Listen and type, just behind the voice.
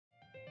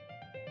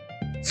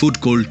Food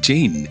cold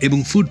chain এবং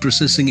food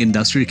processing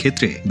ইন্ডাস্ট্রির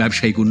ক্ষেত্রে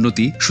ব্যবসায়িক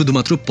উন্নতি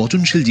শুধুমাত্র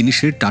পচনশীল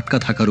জিনিসের টাটকা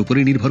থাকার উপরে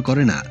নির্ভর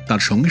করে না,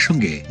 তার সঙ্গে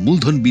সঙ্গে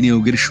মূলধন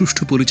বিনিয়োগের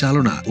সুষ্ঠু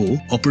পরিচালনা ও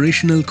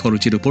অপারেশনাল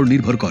খরচের উপর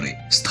নির্ভর করে।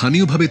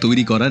 স্থানীয়ভাবে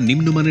তৈরি করা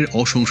নিম্নমানের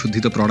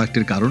অসংশোধিত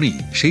প্রোডাক্টের কারণেই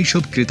সেই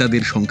সব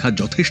ক্রেতাদের সংখ্যা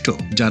যথেষ্ট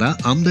যারা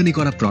আমদানি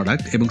করা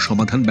প্রোডাক্ট এবং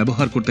সমাধান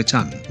ব্যবহার করতে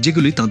চান,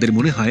 যেগুলি তাদের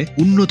মনে হয়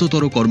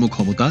উন্নততর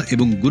কর্মক্ষমতা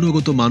এবং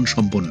গুণগত মান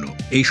সম্পন্ন।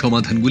 এই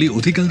সমাধানগুলি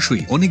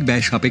অধিকাংশই অনেক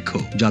ব্যয় সাপেক্ষ,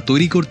 যা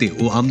তৈরি করতে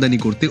ও আমদানি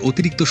করতে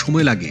অতিরিক্ত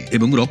সময় লাগে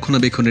এবং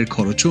রক্ষণাবেক্ষণের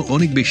খরচও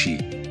অনেক বেশি।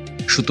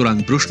 সুতরাং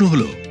প্রশ্ন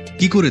হলো,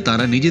 কি করে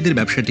তারা নিজেদের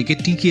ব্যবসাটিকে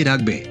টিকিয়ে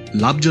রাখবে,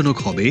 লাভজনক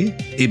হবে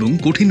এবং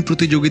কঠিন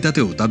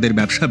প্রতিযোগিতাতেও তাদের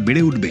ব্যবসা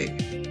বেড়ে উঠবে?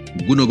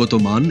 গুণগত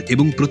মান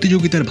এবং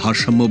প্রতিযোগিতার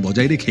ভারসাম্য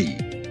বজায় রেখেই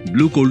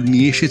ব্লু কোল্ড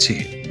নিয়ে এসেছে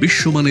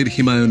বিশ্বমানের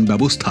হিমায়ন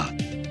ব্যবস্থা।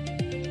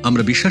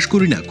 আমরা বিশ্বাস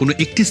করি না কোনো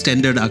একটি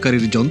স্ট্যান্ডার্ড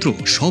আকারের যন্ত্র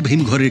সব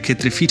হিমঘরের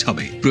ক্ষেত্রে ফিট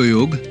হবে।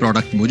 প্রয়োগ,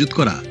 প্রোডাক্ট মজুত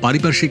করা,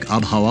 পারিপার্শ্বিক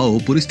আবহাওয়া ও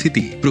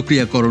পরিস্থিতি,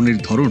 প্রক্রিয়াকরণের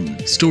ধরন,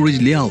 স্টোরেজ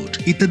লেআউট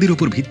ইত্যাদির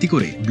উপর ভিত্তি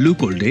করে ব্লু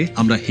কোল্ডে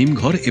আমরা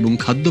হিমঘর এবং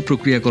খাদ্য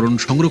প্রক্রিয়াকরণ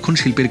সংরক্ষণ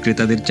শিল্পের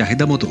ক্রেতাদের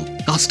চাহিদা মতো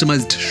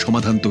কাস্টমাইজড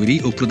সমাধান তৈরি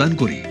ও প্রদান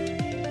করি।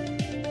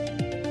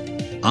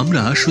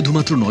 আমরা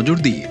শুধুমাত্র নজর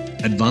দিই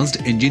অ্যাডভান্সড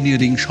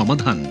ইঞ্জিনিয়ারিং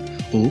সমাধান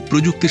ও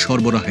প্রযুক্তি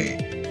সরবরাহে,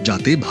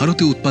 যাতে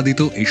ভারতে উৎপাদিত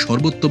এই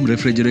সর্বোত্তম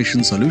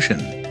রেফ্রিজারেশন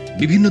সলিউশন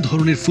বিভিন্ন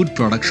ধরনের ফুড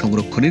প্রোডাক্ট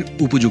সংরক্ষণের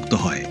উপযুক্ত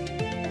হয়।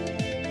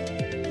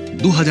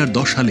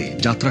 2010 সালে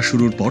যাত্রা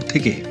শুরুর পর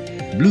থেকে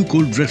ব্লু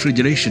কোল্ড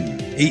রেফ্রিজারেশন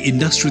এই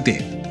ইন্ডাস্ট্রিতে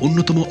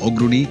অন্যতম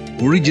অগ্রণী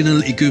অরিজিনাল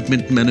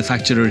ইকুইপমেন্ট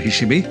ম্যানুফ্যাকচারার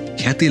হিসেবে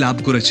খ্যাতি লাভ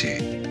করেছে।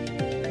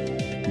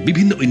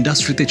 বিভিন্ন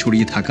ইন্ডাস্ট্রিতে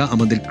ছড়িয়ে থাকা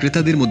আমাদের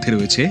ক্রেতাদের মধ্যে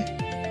রয়েছে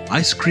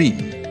আইসক্রিম,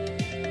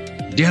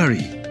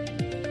 ডেয়ারি,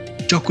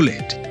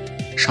 চকোলেট,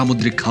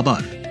 সামুদ্রিক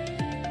খাবার,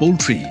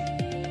 পোল্ট্রি,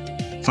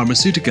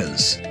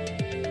 ফার্মাসিউটিক্যালস,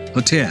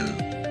 হোটেল,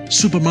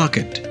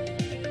 সুপারমার্কেট,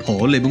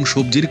 ফল এবং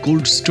সবজির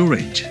কোল্ড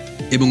স্টোরেজ।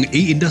 এবং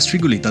এই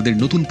ইন্ডাস্ট্রিগুলি তাদের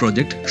নতুন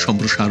প্রজেক্ট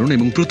সম্প্রসারণ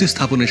এবং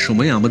প্রতিস্থাপনের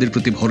সময় আমাদের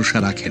প্রতি ভরসা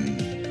রাখেন।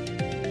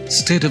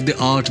 State of the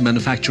art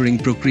manufacturing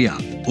প্রক্রিয়া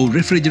ও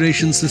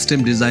রেফ্রিজারেশন সিস্টেম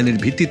ডিজাইনের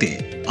ভিত্তিতে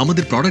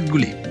আমাদের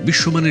প্রোডাক্টগুলি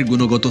বিশ্বমানের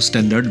গুণগত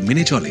স্ট্যান্ডার্ড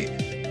মেনে চলে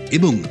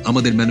এবং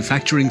আমাদের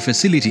ম্যানুফ্যাকচারিং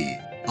ফ্যাসিলিটি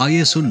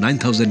ISO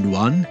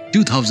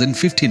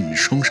 9001:2015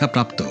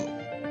 শংসাপ্রাপ্ত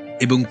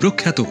এবং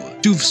প্রখ্যাত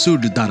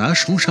টুভসুড দ্বারা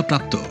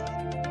শংসাপ্রাপ্ত।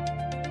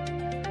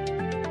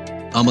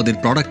 আমাদের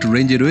প্রোডাক্ট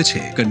রেঞ্জে রয়েছে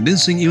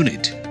condensing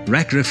unit,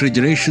 rack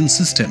refrigeration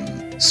system,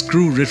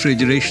 screw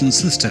refrigeration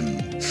system,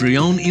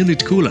 ফ্রিয়ন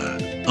unit cooler,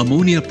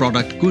 ammonia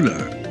product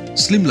cooler,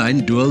 slimline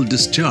dual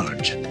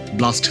discharge,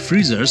 blast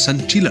freezers and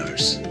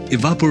chillers,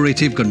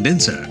 evaporative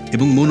condenser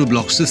এবং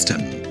monoblock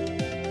system।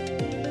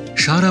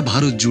 সারা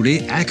ভারত জুড়ে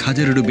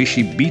 1000-এরও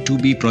বেশি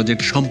B2B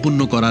প্রজেক্ট সম্পন্ন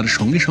করার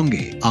সঙ্গে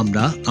সঙ্গে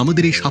আমরা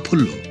আমাদের এই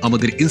সাফল্য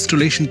আমাদের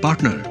ইনস্টলেশন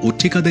পার্টনার ও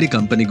ঠিকাদারি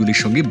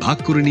কোম্পানিগুলির সঙ্গে ভাগ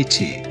করে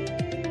নিচ্ছি।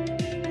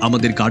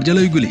 আমাদের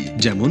কার্যালয়গুলি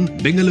যেমন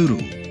বেঙ্গালুরু,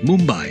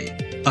 মুম্বাই,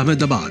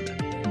 আহমেদাবাদ,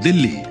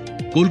 দিল্লি,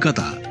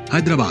 কলকাতা,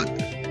 হায়দ্রাবাদ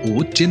ও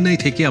চেন্নাই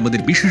থেকে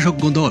আমাদের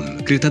বিশেষজ্ঞ দল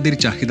ক্রেতাদের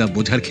চাহিদা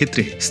বোঝার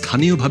ক্ষেত্রে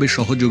স্থানীয়ভাবে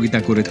সহযোগিতা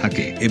করে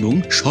থাকে এবং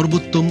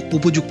সর্বোত্তম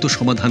উপযুক্ত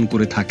সমাধান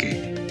করে থাকে।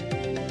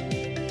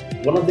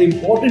 One of the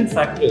important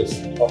factors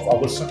of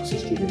our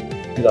success today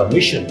is our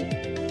mission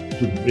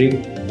to bring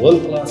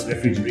world-class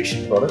refrigeration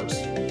products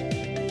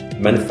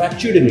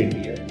manufactured in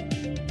India,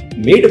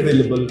 made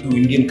available to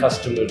Indian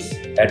customers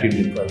at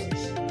Indian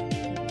prices.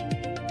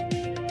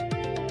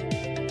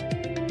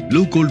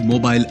 Blue cold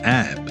mobile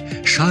app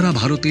সারা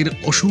ভারতের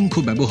অসংখ্য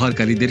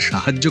ব্যবহারকারীদের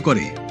সাহায্য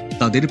করে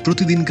তাদের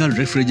প্রতিদিনকার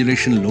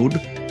refrigeration load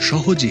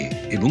সহজে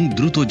এবং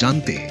দ্রুত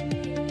জানতে।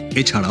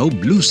 এছাড়াও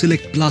ব্লু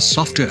সিলেক্ট প্লাস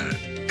সফটওয়্যার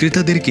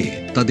ক্রেতাদেরকে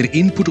তাদের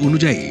ইনপুট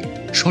অনুযায়ী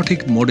সঠিক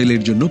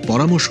মডেলের জন্য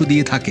পরামর্শ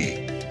দিয়ে থাকে।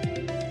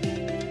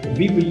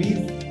 We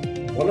believe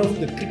one of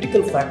the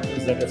critical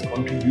factors that has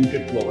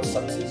contributed to our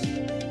success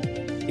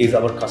is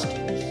our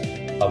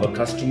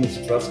customers'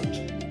 trust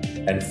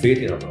and faith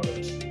in our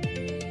products.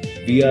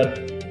 We are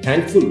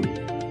thankful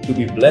to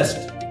be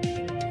blessed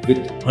with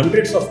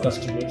hundreds of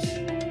customers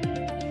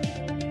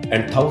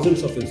and thousands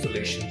of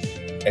installations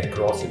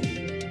across India.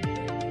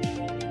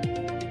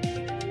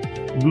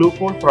 Blue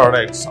Cold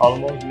products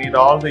almost meet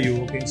all the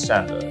European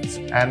standards,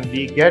 and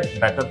we get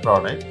better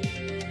product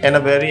in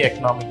a very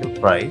economical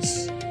price.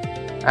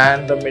 And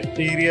the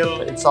material,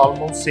 it's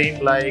almost same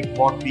like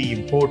what we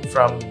import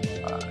from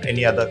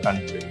any other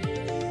country.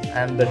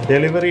 And the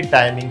delivery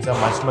timings are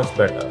much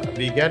better.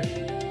 We get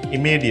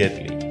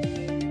immediately.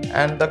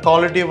 And the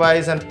quality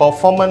wise and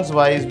performance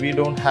wise, we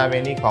don't have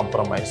any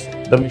compromise.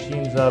 The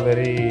machines are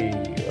very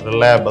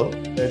reliable.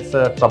 It's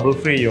a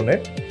trouble-free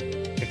unit.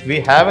 If we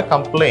have a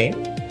complaint,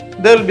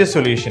 there will be a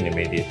solution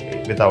immediately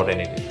without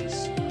any delays.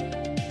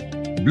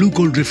 Blue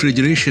cold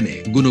রেফ্রিজারেশনে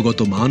গুণগত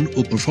মান ও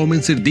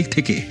পারফরম্যান্সের দিক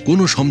থেকে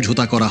কোনো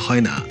সমঝোতা করা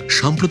হয় না।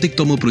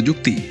 সাম্প্রতিকতম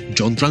প্রযুক্তি,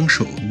 যন্ত্রাংশ,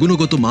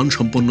 গুণগত মান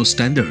সম্পন্ন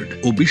স্ট্যান্ডার্ড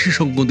ও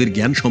বিশেষজ্ঞদের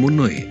জ্ঞান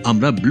সমন্বয়ে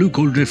আমরা ব্লু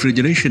কোল্ড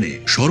রেফ্রিজারেশনে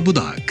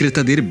সর্বদা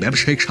ক্রেতাদের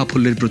ব্যবসায়িক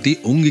সাফল্যের প্রতি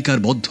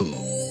অঙ্গীকারবদ্ধ।